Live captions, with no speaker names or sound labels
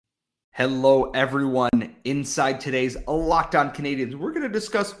Hello, everyone. Inside today's Locked On Canadians, we're going to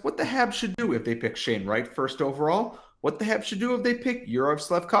discuss what the Habs should do if they pick Shane Wright first overall, what the Habs should do if they pick Yurov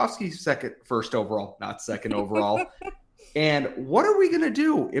Slafkovsky first overall, not second overall, and what are we going to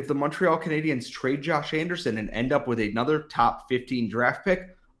do if the Montreal Canadiens trade Josh Anderson and end up with another top 15 draft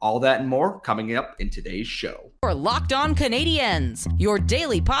pick? All that and more coming up in today's show. For Locked On Canadiens, your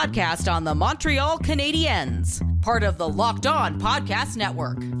daily podcast on the Montreal Canadiens. Part of the Locked On Podcast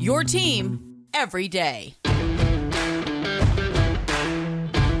Network, your team every day.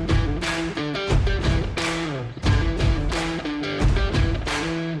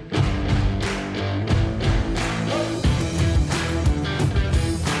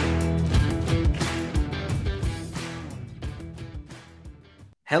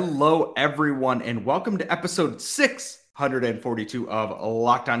 Hello, everyone, and welcome to episode 642 of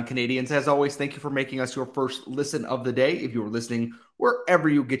Locked On Canadiens. As always, thank you for making us your first listen of the day. If you are listening wherever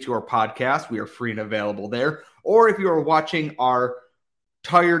you get your podcast, we are free and available there. Or if you are watching our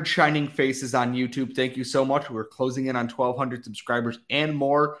tired, shining faces on YouTube, thank you so much. We're closing in on 1,200 subscribers and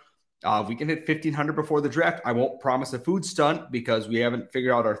more. We can hit 1,500 before the draft. I won't promise a food stunt because we haven't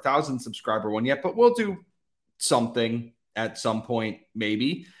figured out our 1,000 subscriber one yet, but we'll do something at some point,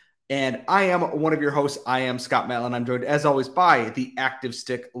 maybe. And I am one of your hosts. I am Scott Matlin. I'm joined, as always, by the active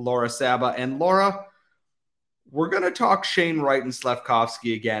stick, Laura Saba. And Laura, we're going to talk Shane Wright and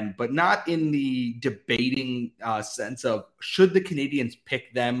Slafkovsky again, but not in the debating sense of should the Canadiens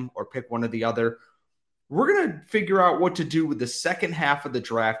pick them or pick one or the other. We're going to figure out what to do with the second half of the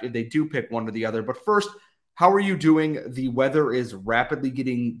draft if they do pick one or the other. But first, how are you doing? The weather is rapidly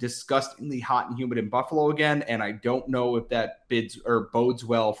getting disgustingly hot and humid in Buffalo again, and I don't know if that bodes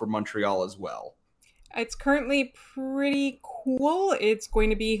well for Montreal as well. It's currently pretty cool. It's going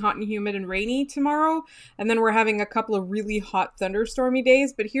to be hot and humid and rainy tomorrow, and then we're having a couple of really hot thunderstormy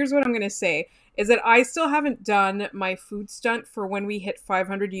days. But here's what I'm going to say, is that I still haven't done my food stunt for when we hit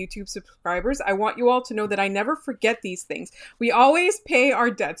 500 YouTube subscribers. I want you all to know that I never forget these things. We always pay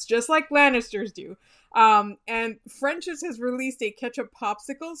our debts, just like Lannisters do. And French's has released a ketchup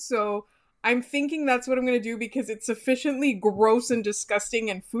popsicle, so I'm thinking that's what I'm going to do because it's sufficiently gross and disgusting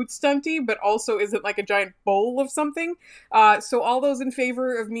and food stunty, but also isn't like a giant bowl of something. So all those in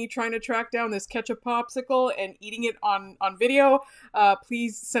favor of me trying to track down this ketchup popsicle and eating it on video,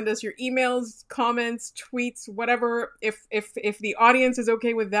 please send us your emails, comments, tweets, whatever. If the audience is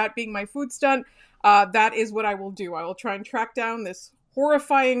okay with that being my food stunt, that is what I will do. I will try and track down this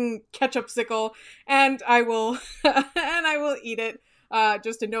horrifying ketchup-sicle, and I will eat it.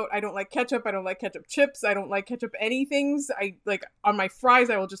 Just a note, I don't like ketchup. I don't like ketchup chips. I don't like ketchup anythings. I like on my fries,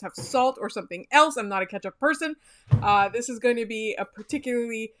 I will just have salt or something else. I'm not a ketchup person. This is going to be a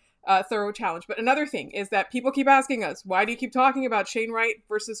particularly thorough challenge. But another thing is that people keep asking us, why do you keep talking about Shane Wright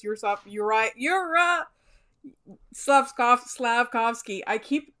versus Slafkovsky? I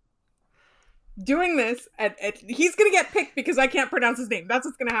keep doing this, and he's gonna get picked because I can't pronounce his name. That's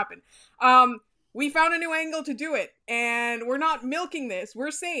what's gonna happen. We found a new angle to do it, and we're not milking this.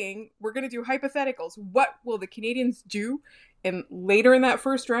 We're saying we're gonna do hypotheticals. What will the Canadiens do later in that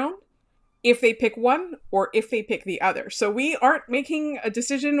first round if they pick one or if they pick the other? So we aren't making a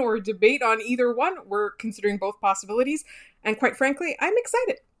decision or a debate on either one. We're considering both possibilities, and quite frankly, I'm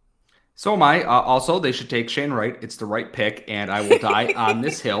excited. So am I. Also, they should take Shane Wright. It's the right pick, and I will die on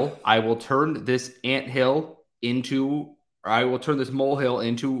this hill. I will turn this molehill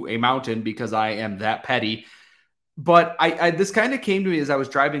into a mountain because I am that petty. But this kind of came to me as I was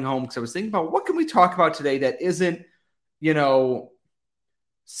driving home because I was thinking about what can we talk about today that isn't, Simon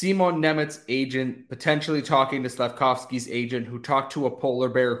Nemet's agent potentially talking to Slafkovsky's agent who talked to a polar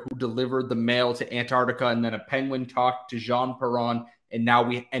bear who delivered the mail to Antarctica, and then a penguin talked to Jean Perron. And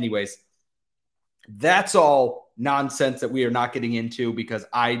now anyways, that's all nonsense that we are not getting into because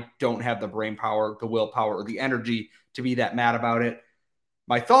I don't have the brain power, the willpower, or the energy to be that mad about it.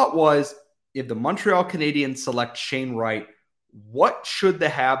 My thought was, if the Montreal Canadiens select Shane Wright, what should the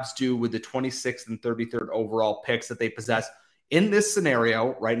Habs do with the 26th and 33rd overall picks that they possess? In this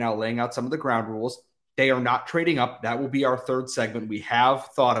scenario, right now, laying out some of the ground rules, they are not trading up. That will be our third segment. We have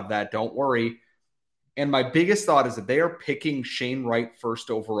thought of that. Don't worry. And my biggest thought is that they are picking Shane Wright first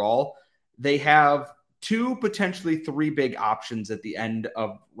overall. They have two, potentially three big options at the end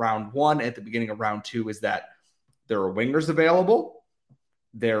of round one. At the beginning of round two is that there are wingers available.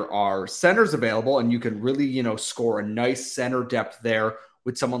 There are centers available, and you can really, score a nice center depth there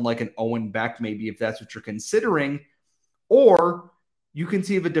with someone like an Owen Beck, maybe if that's what you're considering. Or you can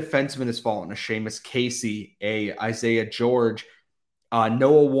see if a defenseman has fallen, a Seamus Casey, a Isaiah George,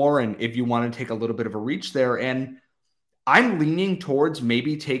 Noah Warren, if you want to take a little bit of a reach there. And I'm leaning towards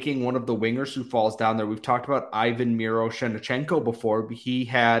maybe taking one of the wingers who falls down there. We've talked about Ivan Miroshnichenko before. He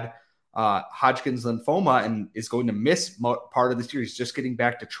had Hodgkin's lymphoma and is going to miss part of the series, just getting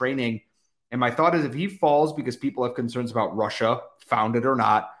back to training. And my thought is if he falls because people have concerns about Russia, founded or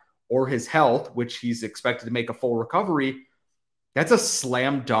not, or his health, which he's expected to make a full recovery, that's a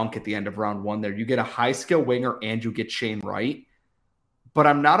slam dunk at the end of round one there. You get a high skill winger and you get Shane Wright. But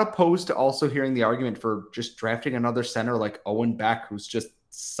I'm not opposed to also hearing the argument for just drafting another center like Owen Beck, who's just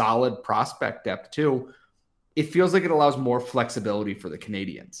solid prospect depth too. It feels like it allows more flexibility for the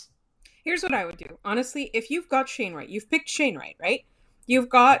Canadiens. Here's what I would do. Honestly, if you've got Shane Wright, you've picked Shane Wright, right? You've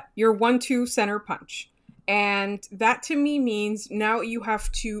got your 1-2 center punch. And that to me means now you have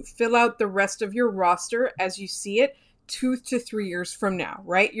to fill out the rest of your roster as you see it 2 to 3 years from now,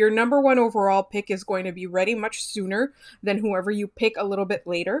 right? Your number one overall pick is going to be ready much sooner than whoever you pick a little bit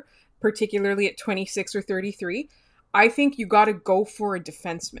later, particularly at 26 or 33. I think you got to go for a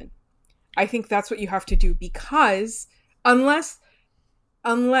defenseman. I think that's what you have to do, because unless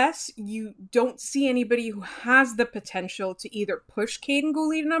you don't see anybody who has the potential to either push Kaiden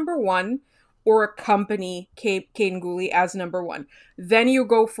Guhle to number one or accompany Kaiden Guhle as number one, then you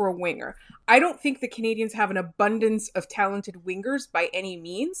go for a winger. I don't think the Canadiens have an abundance of talented wingers by any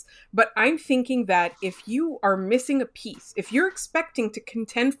means, but I'm thinking that if you are missing a piece, if you're expecting to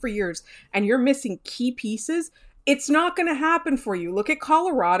contend for years and you're missing key pieces, it's not going to happen for you. Look at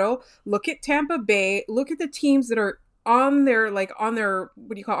Colorado, look at Tampa Bay, look at the teams that are on their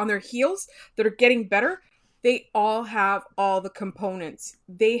heels that are getting better. They all have all the components.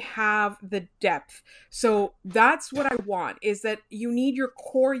 They have the depth. So that's what I want, is that you need your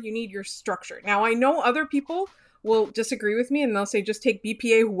core, you need your structure. Now, I know other people will disagree with me and they'll say just take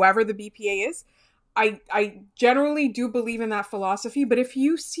BPA, whoever the BPA is. I generally do believe in that philosophy, but if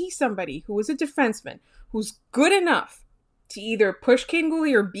you see somebody who is a defenseman who's good enough to either push Kaiden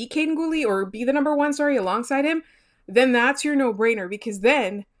Guhle or be Kaiden Guhle or be the number one, alongside him, then that's your no-brainer, because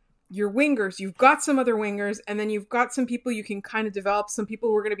then your wingers, you've got some other wingers, and then you've got some people you can kind of develop, some people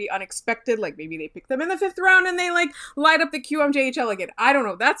who are going to be unexpected, like maybe they pick them in the 5th round and they light up the QMJHL again. I don't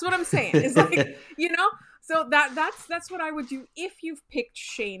know. That's what I'm saying. It's so that's what I would do if you've picked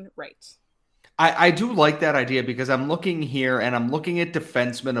Shane Wright. I do like that idea, because I'm looking here and I'm looking at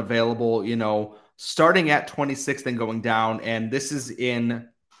defensemen available, starting at 26th and going down. And this is in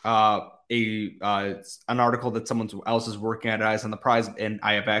an article that someone else is working at Eyes on the Prize, and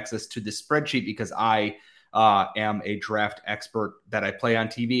I have access to this spreadsheet because I am a draft expert that I play on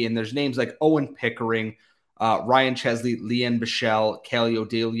TV. And there's names like Owen Pickering, Ryan Chesley, Leanne Bichelle, Callie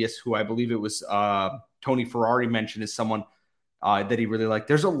Odelius, who I believe it was Tony Ferrari mentioned as someone that he really liked.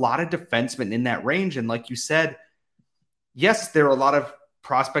 There's a lot of defensemen in that range. And like you said, yes, there are a lot of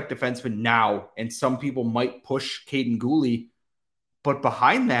prospect defensemen now, and some people might push Kaiden Guhle. But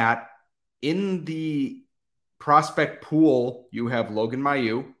behind that, in the prospect pool, you have Logan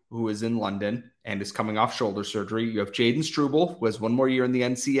Mailloux, who is in London and is coming off shoulder surgery. You have Jaden Struble, who has one more year in the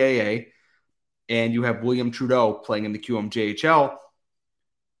NCAA. And you have William Trudeau playing in the QMJHL.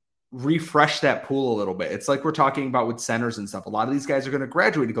 Refresh that pool a little bit. It's like we're talking about with centers and stuff. A lot of these guys are going to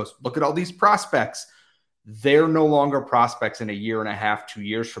graduate. He goes, look at all these prospects. They're no longer prospects in a year and a half, 2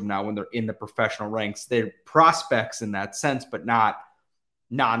 years from now when they're in the professional ranks. They're prospects in that sense, but not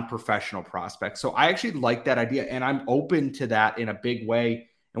non-professional prospects. So I actually like that idea, and I'm open to that in a big way.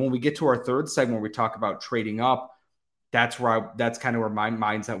 And when we get to our third segment where we talk about trading up, that's kind of where my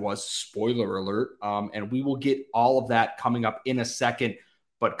mindset was. Spoiler alert. And we will get all of that coming up in a second.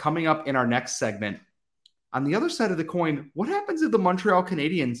 But coming up in our next segment, on the other side of the coin, what happens if the Montreal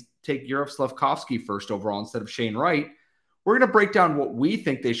Canadiens take Juraj Slafkovsky first overall instead of Shane Wright? We're going to break down what we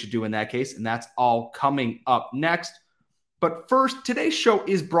think they should do in that case, and that's all coming up next. But first, today's show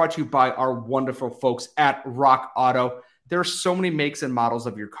is brought to you by our wonderful folks at Rock Auto. There are so many makes and models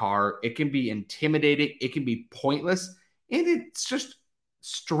of your car. It can be intimidating. It can be pointless. And it's just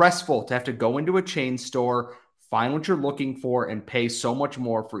stressful to have to go into a chain store, find what you're looking for, and pay so much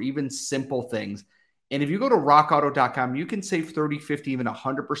more for even simple things. And if you go to rockauto.com, you can save 30, 50, even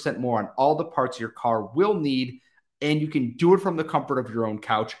 100% more on all the parts your car will need. And you can do it from the comfort of your own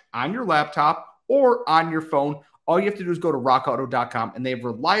couch, on your laptop, or on your phone. All you have to do is go to rockauto.com, and they have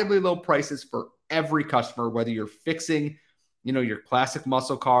reliably low prices for every customer, whether you're fixing, your classic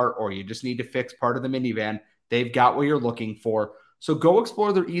muscle car, or you just need to fix part of the minivan. They've got what you're looking for. So go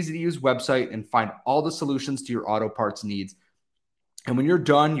explore their easy-to-use website and find all the solutions to your auto parts needs. And when you're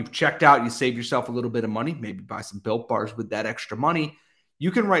done, you've checked out, you save yourself a little bit of money, maybe buy some Built Bars with that extra money.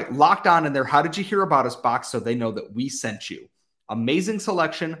 You can write Locked On in their How Did You Hear About Us box so they know that we sent you. Amazing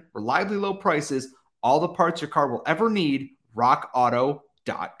selection, reliably low prices, All the parts your car will ever need,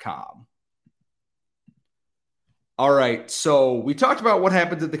 rockauto.com. All right, so we talked about what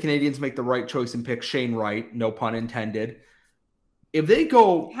happens if the Canadiens make the right choice and pick Shane Wright, no pun intended. If they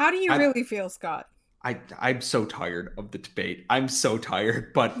go... How do you really feel, Scott? I'm so tired of the debate. I'm so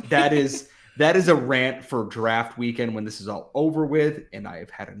tired, but that is a rant for draft weekend when this is all over with, and I have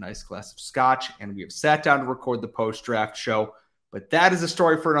had a nice glass of scotch, and we have sat down to record the post-draft show, but that is a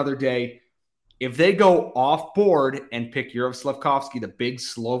story for another day. If they go off board and pick Juraj Slafkovský, the big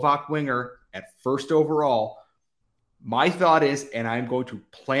Slovak winger, at first overall, my thought is, and I'm going to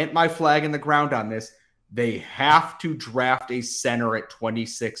plant my flag in the ground on this, they have to draft a center at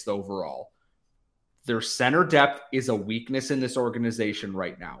 26th overall. Their center depth is a weakness in this organization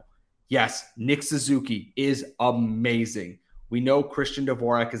right now. Yes, Nick Suzuki is amazing. We know Christian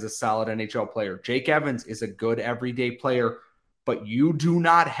Dvorak is a solid NHL player. Jake Evans is a good everyday player, but you do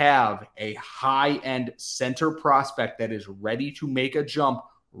not have a high-end center prospect that is ready to make a jump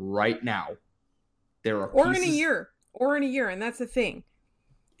right now. There are or in a year, and that's the thing.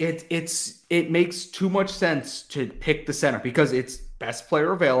 It makes too much sense to pick the center because it's best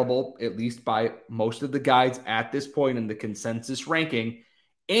player available, at least by most of the guys at this point in the consensus ranking,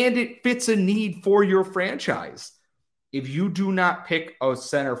 and it fits a need for your franchise. If you do not pick a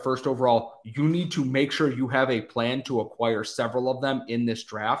center first overall, you need to make sure you have a plan to acquire several of them in this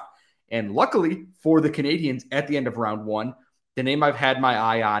draft. And luckily for the Canadiens at the end of round one, the name I've had my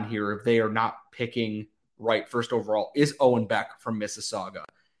eye on here, if they are not picking right first overall, is Owen Beck from Mississauga.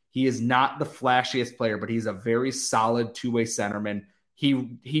 He is not the flashiest player, but he's a very solid two-way centerman.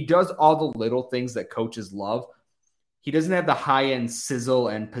 He does all the little things that coaches love. He doesn't have the high-end sizzle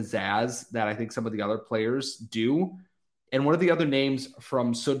and pizzazz that I think some of the other players do. And one of the other names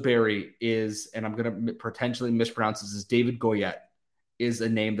from Sudbury is, and I'm going to potentially mispronounce this, is David Goyette, is a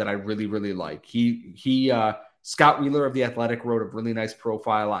name that I really, really like. Scott Wheeler of The Athletic wrote a really nice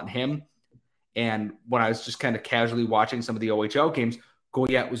profile on him. And when I was just kind of casually watching some of the OHL games,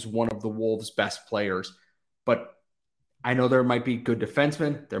 Goyette was one of the Wolves' best players. But I know there might be good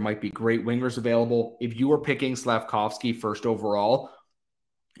defensemen. There might be great wingers available. If you are picking Slafkovský first overall,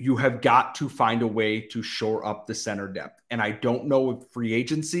 you have got to find a way to shore up the center depth. And I don't know if free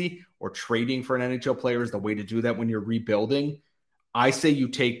agency or trading for an NHL player is the way to do that when you're rebuilding. I say you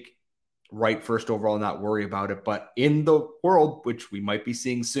take right first overall and not worry about it. But in the world, which we might be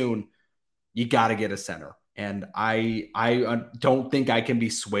seeing soon, you got to get a center. And I don't think I can be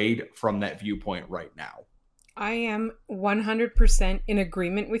swayed from that viewpoint right now. I am 100% in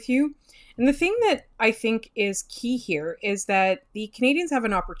agreement with you. And the thing that I think is key here is that the Canadiens have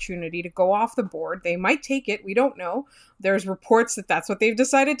an opportunity to go off the board. They might take it. We don't know. There's reports that that's what they've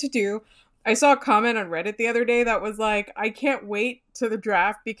decided to do. I saw a comment on Reddit the other day that was like, I can't wait to the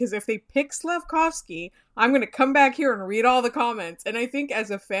draft because if they pick Slafkovský, I'm going to come back here and read all the comments. And I think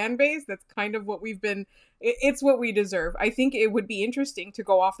as a fan base, that's kind of what it's what we deserve. I think it would be interesting to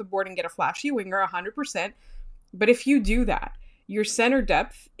go off the board and get a flashy winger 100%. But if you do that, your center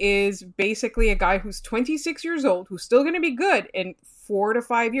depth is basically a guy who's 26 years old, who's still going to be good in 4 to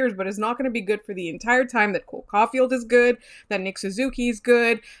 5 years, but is not going to be good for the entire time that Cole Caulfield is good, that Nick Suzuki is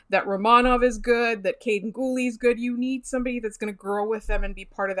good, that Romanov is good, that Caden Gooley is good. You need somebody that's going to grow with them and be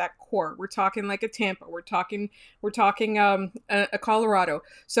part of that core. We're talking like a Tampa. We're talking a Colorado.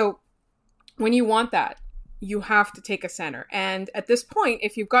 So when you want that, you have to take a center. And at this point,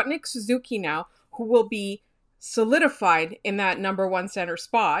 if you've got Nick Suzuki now, who will be solidified in that number one center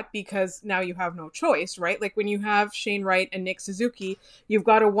spot because now you have no choice, right? Like when you have Shane Wright and Nick Suzuki, you've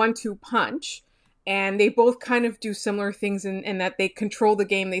got a 1-2 punch and they both kind of do similar things in that they control the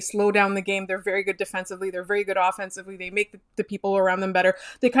game. They slow down the game. They're very good defensively. They're very good offensively. They make the people around them better.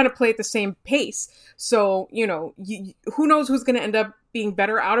 They kind of play at the same pace. So, who knows who's going to end up being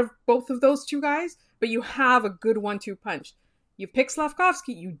better out of both of those two guys, but you have a good 1-2 punch. You pick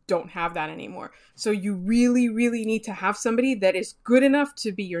Slafkovský, you don't have that anymore. So you really, really need to have somebody that is good enough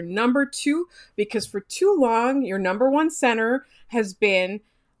to be your number two, because for too long, your number one center has been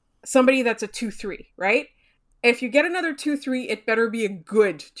somebody that's a 2-3, right? If you get another 2-3, it better be a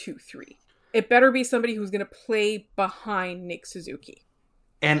good 2-3. It better be somebody who's going to play behind Nick Suzuki.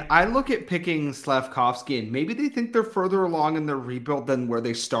 And I look at picking Slafkovský, and maybe they think they're further along in their rebuild than where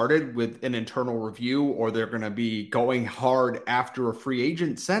they started with an internal review, or they're going to be going hard after a free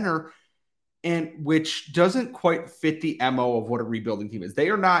agent center, and which doesn't quite fit the MO of what a rebuilding team is. They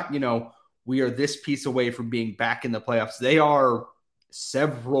are not, we are this piece away from being back in the playoffs. They are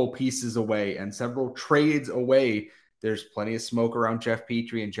several pieces away and several trades away. There's plenty of smoke around Jeff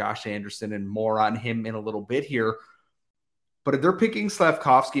Petrie and Josh Anderson and more on him in a little bit here. But if they're picking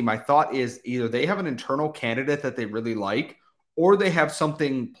Slavkovsky, my thought is either they have an internal candidate that they really like, or they have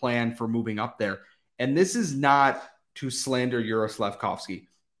something planned for moving up there. And this is not to slander Yura Slavkovsky,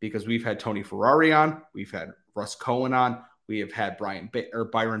 because we've had Tony Ferrari on, we've had Russ Cohen on, we have had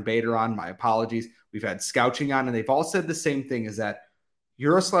Byron Bader on, my apologies. We've had Scouching on, and they've all said the same thing, is that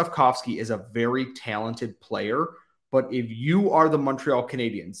Yura Slavkovsky is a very talented player. But if you are the Montreal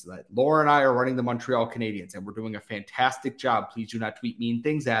Canadiens, that Laura and I are running the Montreal Canadiens, and we're doing a fantastic job, please do not tweet mean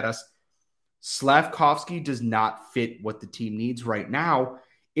things at us. Slavkovsky does not fit what the team needs right now.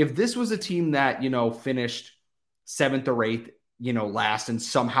 If this was a team that, finished 7th or 8th, last, and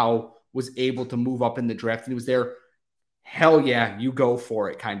somehow was able to move up in the draft and he was there, hell yeah, you go for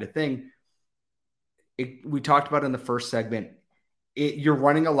it kind of thing. We talked about in the first segment, you're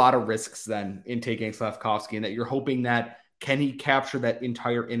running a lot of risks then in taking Slavkovsky, and that you're hoping that can he capture that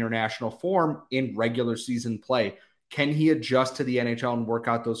entire international form in regular season play? Can he adjust to the NHL and work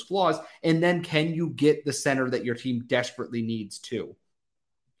out those flaws? And then can you get the center that your team desperately needs too?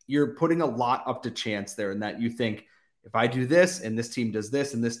 You're putting a lot up to chance there, in that you think, if I do this and this team does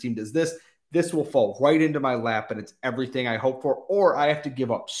this and this team does this, this will fall right into my lap and it's everything I hope for, or I have to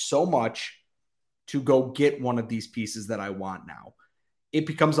give up so much to go get one of these pieces that I want now. It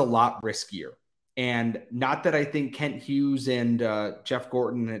becomes a lot riskier. And not that I think Kent Hughes and Jeff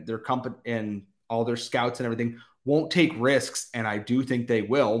Gorton and their company and all their scouts and everything won't take risks, and I do think they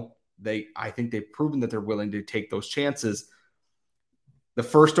will. I think they've proven that they're willing to take those chances. The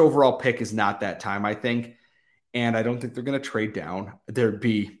first overall pick is not that time, I think, and I don't think they're going to trade down. There'd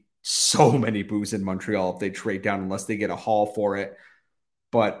be so many boos in Montreal if they trade down, unless they get a haul for it.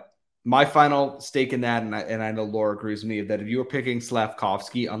 But my final stake in that, and I know Laura agrees with me, that if you were picking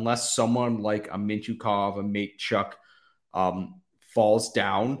Slavkovsky, unless someone like a Mintyukov, a Matechuk falls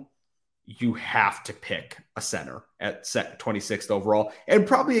down, you have to pick a center at 26th overall, and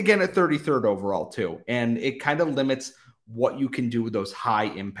probably again at 33rd overall too. And it kind of limits what you can do with those high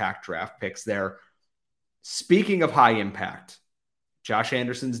impact draft picks there. Speaking of high impact, Josh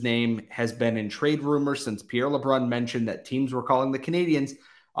Anderson's name has been in trade rumors since Pierre LeBrun mentioned that teams were calling the Canadiens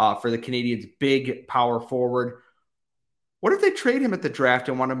for the Canadiens' big power forward. What if they trade him at the draft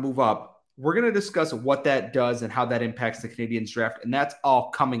and want to move up? We're going to discuss what that does and how that impacts the Canadiens draft, and that's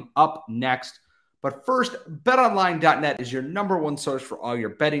all coming up next. But first, betonline.net is your number one source for all your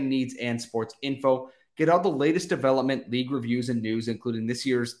betting needs and sports info. Get all the latest development, league reviews, and news, including this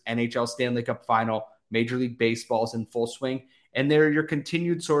year's NHL Stanley Cup Final, Major League Baseball's in full swing, and they're your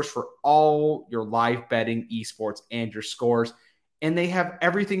continued source for all your live betting, esports, and your scores. And they have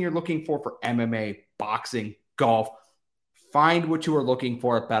everything you're looking for MMA, boxing, golf. Find what you are looking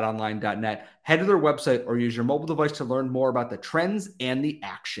for at betonline.net. Head to their website or use your mobile device to learn more about the trends and the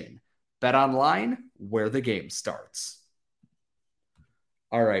action. BetOnline, where the game starts.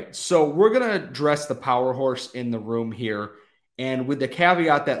 All right, so we're going to address the power horse in the room here, and with the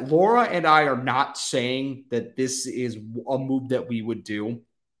caveat that Laura and I are not saying that this is a move that we would do,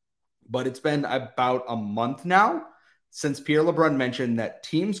 but it's been about a month now since Pierre LeBrun mentioned that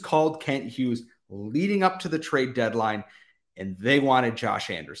teams called Kent Hughes leading up to the trade deadline, and they wanted Josh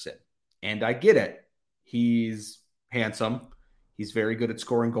Anderson. And I get it. He's handsome. He's very good at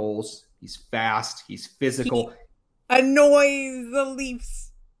scoring goals. He's fast. He's physical. He annoys the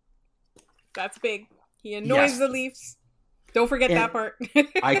Leafs. That's big. He annoys the Leafs. Don't forget that part.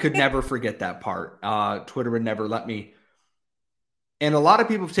 I could never forget that part. Twitter would never let me. And a lot of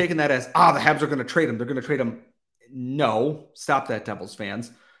people have taken that as, the Habs are going to trade him. They're going to trade him. No, stop that, Devils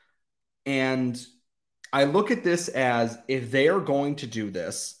fans. And I look at this as, if they are going to do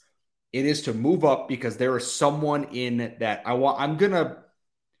this, it is to move up because there is someone in that I'm going to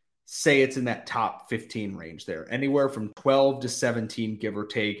say it's in that top 15 range there, anywhere from 12 to 17, give or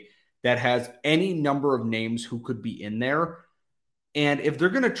take, that has any number of names who could be in there. And if they're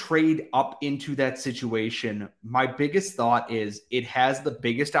going to trade up into that situation, my biggest thought is it has the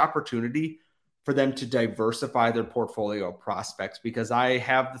biggest opportunity for them to diversify their portfolio of prospects, because I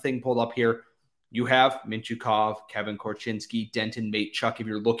have the thing pulled up here. You have Mintyukov, Kevin Korchinski, Denton Matechuk. If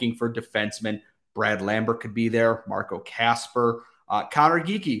you're looking for defensemen, Brad Lambert could be there, Marco Kasper, Connor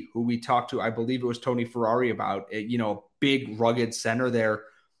Geekie, who we talked to, I believe it was Tony Ferrari about, big rugged center there.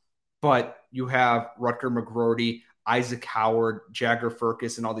 But you have Rutger McGroarty, Isaac Howard, Jagger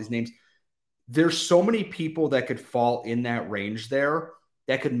Firkus, and all these names. There's so many people that could fall in that range there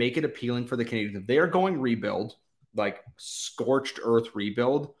that could make it appealing for the Canadiens. If they are going rebuild, like scorched earth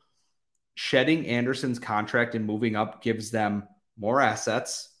rebuild, shedding Anderson's contract and moving up gives them more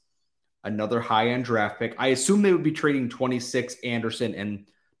assets, another high-end draft pick. I assume they would be trading 26 Anderson and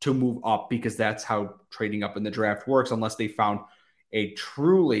to move up, because that's how trading up in the draft works, unless they found a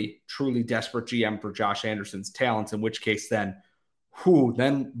truly, truly desperate GM for Josh Anderson's talents, in which case then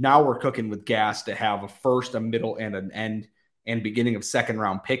now we're cooking with gas to have a first, a middle, and an end and beginning of second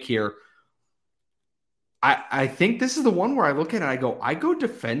round pick here. I think this is the one where I look at it and I go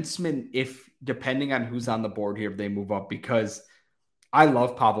defenseman if depending on who's on the board here if they move up, because I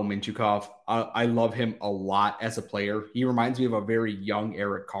love Pavel Mintyukov. I love him a lot as a player. He reminds me of a very young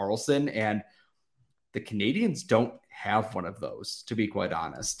Erik Karlsson, and the Canadians don't have one of those, to be quite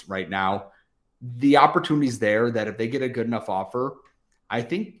honest, right now. The opportunity's there that if they get a good enough offer, I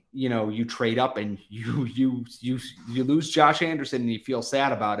think, you trade up and you lose Josh Anderson and you feel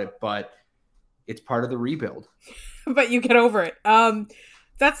sad about it, but it's part of the rebuild. But you get over it.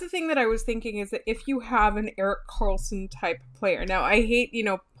 That's the thing that I was thinking, is that if you have an Erik Karlsson type player, now I hate,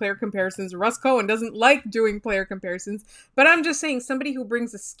 player comparisons. Russ Cohen doesn't like doing player comparisons, but I'm just saying somebody who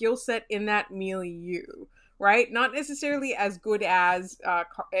brings a skill set in that milieu, right? Not necessarily as good as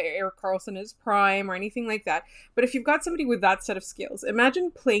Erik Karlsson is prime or anything like that. But if you've got somebody with that set of skills,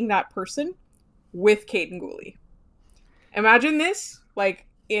 imagine playing that person with Kaiden Guhle. Imagine this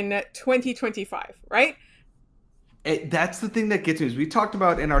in 2025, right? That's the thing that gets me. Is we talked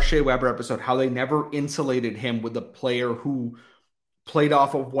about in our Shea Weber episode how they never insulated him with a player who played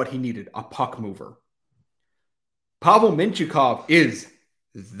off of what he needed, a puck mover. Pavel Mintyukov is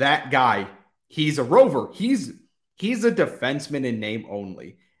that guy. He's a rover. He's a defenseman in name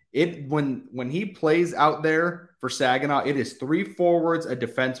only. When he plays out there for Saginaw, it is 3 forwards, a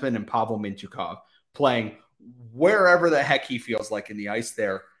defenseman, and Pavel Mintyukov playing wherever the heck he feels like in the ice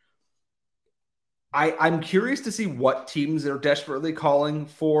there. I'm curious to see what teams are desperately calling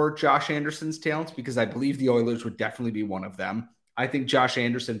for Josh Anderson's talents, because I believe the Oilers would definitely be one of them. I think Josh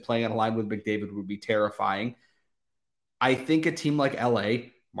Anderson playing on a line with McDavid would be terrifying. I think a team like LA,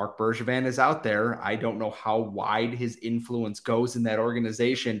 Marc Bergevin is out there. I don't know how wide his influence goes in that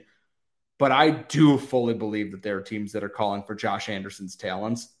organization, but I do fully believe that there are teams that are calling for Josh Anderson's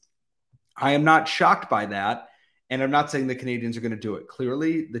talents. I am not shocked by that. And I'm not saying the Canadians are going to do it.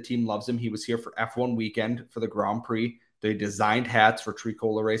 Clearly, the team loves him. He was here for F1 weekend for the Grand Prix. They designed hats for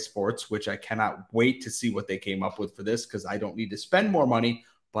Tricolore Sports, which I cannot wait to see what they came up with for this, because I don't need to spend more money,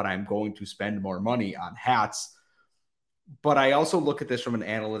 but I'm going to spend more money on hats. But I also look at this from an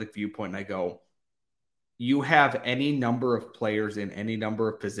analytic viewpoint, and I go, you have any number of players in any number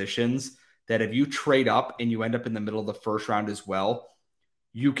of positions that if you trade up and you end up in the middle of the first round as well,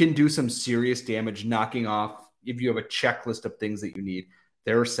 you can do some serious damage knocking off. If you have a checklist of things that you need,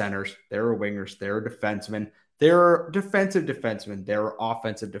 there are centers, there are wingers, there are defensemen, there are defensive defensemen, there are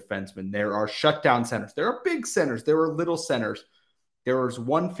offensive defensemen, there are shutdown centers, there are big centers, there are little centers. There's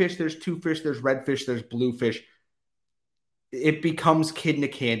one fish, there's two fish, there's red fish, there's blue fish. It becomes kid in a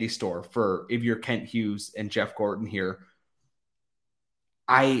candy store for if you're Kent Hughes and Jeff Gorton here.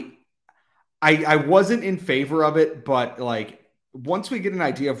 I wasn't in favor of it, but once we get an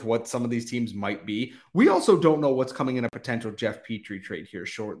idea of what some of these teams might be, we also don't know what's coming in a potential Jeff Petrie trade here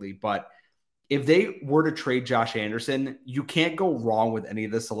shortly. But if they were to trade Josh Anderson, you can't go wrong with any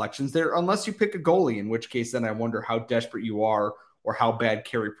of the selections there unless you pick a goalie, in which case then I wonder how desperate you are or how bad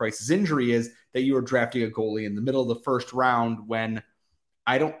Carey Price's injury is that you are drafting a goalie in the middle of the first round when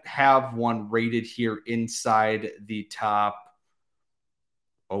I don't have one rated here inside the top.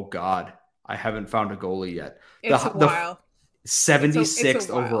 Oh, God. I haven't found a goalie yet. It's a while.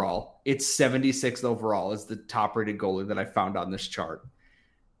 76th overall. It's 76th overall is the top rated goalie that I found on this chart.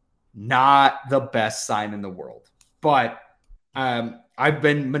 Not the best sign in the world, but I've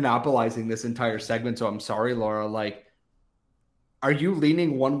been monopolizing this entire segment. So I'm sorry, Laura, are you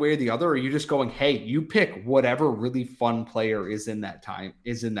leaning one way or the other? Or are you just going, hey, you pick whatever really fun player is in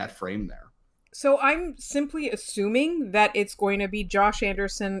that frame there? So I'm simply assuming that it's going to be Josh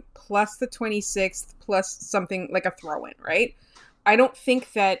Anderson plus the 26th plus something like a throw-in, right? I don't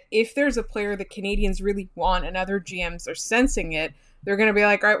think that if there's a player the Canadians really want and other GMs are sensing it, they're going to be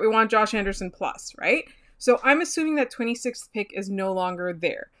like, all right, we want Josh Anderson plus, right? So I'm assuming that 26th pick is no longer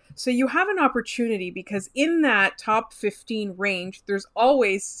there. So you have an opportunity because in that top 15 range, there's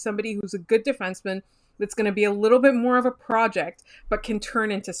always somebody who's a good defenseman that's going to be a little bit more of a project, but can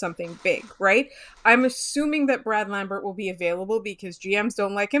turn into something big, right? I'm assuming that Brad Lambert will be available because GMs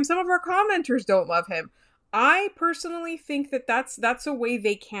don't like him. Some of our commenters don't love him. I personally think that that's a way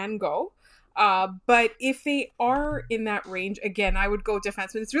they can go. But if they are in that range, again, I would go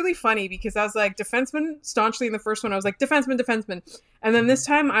defenseman. It's really funny because I was like defenseman staunchly in the first one. I was like defenseman. And then this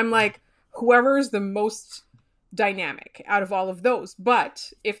time I'm like, whoever's the most dynamic out of all of those.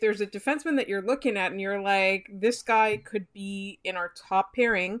 But if there's a defenseman that you're looking at and you're like, this guy could be in our top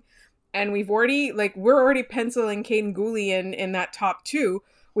pairing, and we're already penciling Caden Gooley in that top two.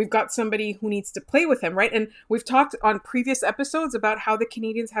 We've got somebody who needs to play with him, right? And we've talked on previous episodes about how the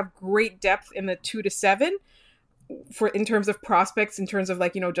Canadiens have great depth in the 2 to 7 in terms of prospects, in terms of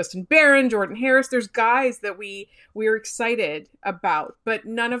Justin Barron, Jordan Harris. There's guys that we're excited about, but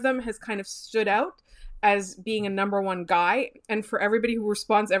none of them has kind of stood out as being a number one guy. And for everybody who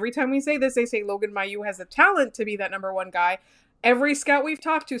responds every time we say this, they say Logan Mailloux has the talent to be that number one guy. Every scout we've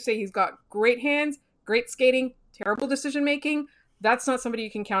talked to say he's got great hands, great skating, terrible decision making. That's not somebody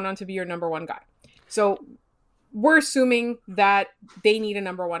you can count on to be your number one guy. So we're assuming that they need a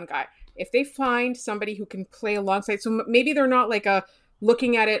number one guy. If they find somebody who can play alongside, so maybe they're not like a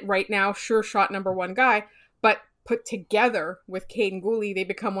looking at it right now, sure shot number one guy, but put together with Caden Gooley, they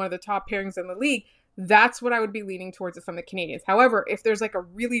become one of the top pairings in the league. That's what I would be leaning towards from the Canadiens. However, if there's like a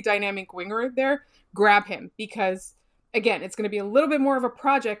really dynamic winger there, grab him, because again, it's going to be a little bit more of a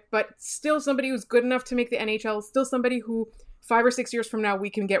project, but still somebody who's good enough to make the NHL, still somebody who 5 or 6 years from now we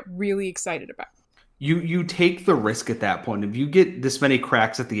can get really excited about. You take the risk at that point. If you get this many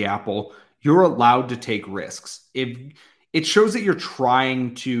cracks at the apple, you're allowed to take risks. If it shows that you're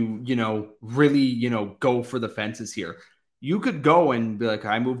trying to, really, go for the fences here. You could go and be like,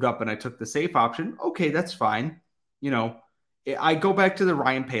 I moved up and I took the safe option. Okay, that's fine. I go back to the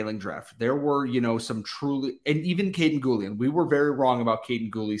Ryan Poehling draft. There were, some truly, and even Caden Gooley, and we were very wrong about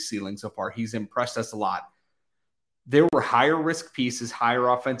Caden Gooley's ceiling so far. He's impressed us a lot. There were higher risk pieces, higher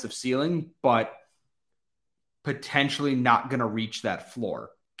offensive ceiling, but potentially not going to reach that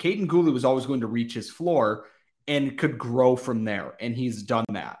floor. Caden Gooley was always going to reach his floor and could grow from there, and he's done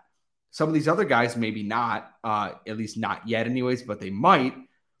that. Some of these other guys, maybe not, at least not yet anyways, but they might.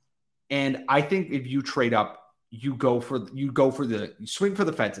 And I think if you trade up, you swing for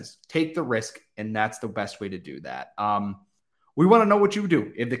the fences, take the risk, and that's the best way to do that. We want to know what you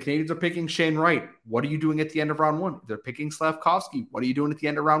do. If the Canadiens are picking Shane Wright, what are you doing at the end of round one? If they're picking Slavkovsky, what are you doing at the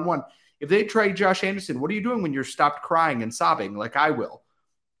end of round one? If they trade Josh Anderson, what are you doing when you're stopped crying and sobbing like I will?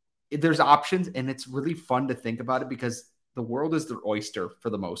 There's options, and it's really fun to think about it because the world is their oyster for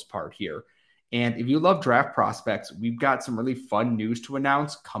the most part here. And if you love draft prospects, we've got some really fun news to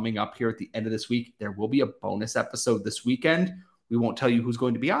announce coming up here at the end of this week. There will be a bonus episode this weekend. We won't tell you who's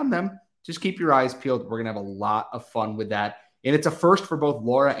going to be on them. Just keep your eyes peeled. We're going to have a lot of fun with that. And it's a first for both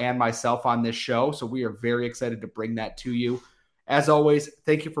Laura and myself on this show, so we are very excited to bring that to you. As always,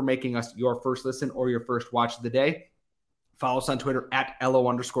 thank you for making us your first listen or your first watch of the day. Follow us on Twitter at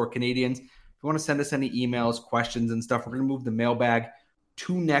 @LO_Canadiens. If you want to send us any emails, questions, and stuff, we're going to move the mailbag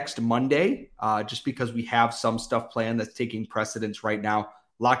to next Monday, just because we have some stuff planned that's taking precedence right now.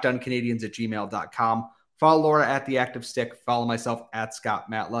 LockedOnCanadiens@gmail.com. Follow Laura at The Active Stick. Follow myself at Scott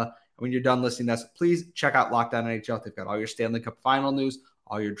Matla. And when you're done listening to us, please check out Locked On NHL. They've got all your Stanley Cup final news,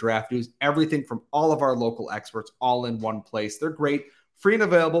 all your draft news, everything from all of our local experts all in one place. They're great, free and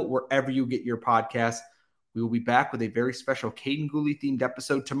available wherever you get your podcasts. We will be back with a very special Caden Gooley themed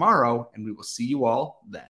episode tomorrow, and we will see you all then.